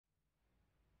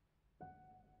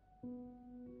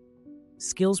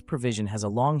Skills Provision has a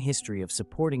long history of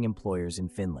supporting employers in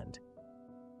Finland.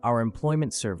 Our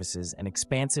employment services and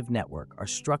expansive network are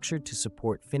structured to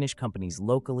support Finnish companies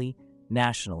locally,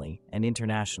 nationally, and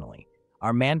internationally.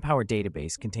 Our manpower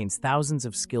database contains thousands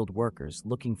of skilled workers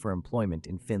looking for employment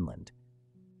in Finland.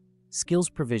 Skills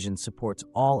Provision supports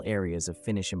all areas of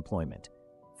Finnish employment,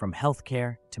 from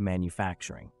healthcare to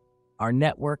manufacturing. Our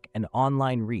network and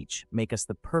online reach make us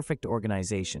the perfect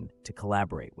organization to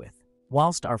collaborate with.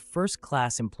 Whilst our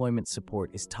first-class employment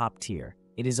support is top tier,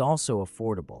 it is also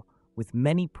affordable, with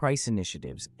many price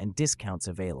initiatives and discounts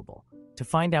available. To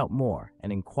find out more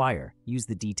and inquire, use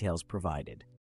the details provided.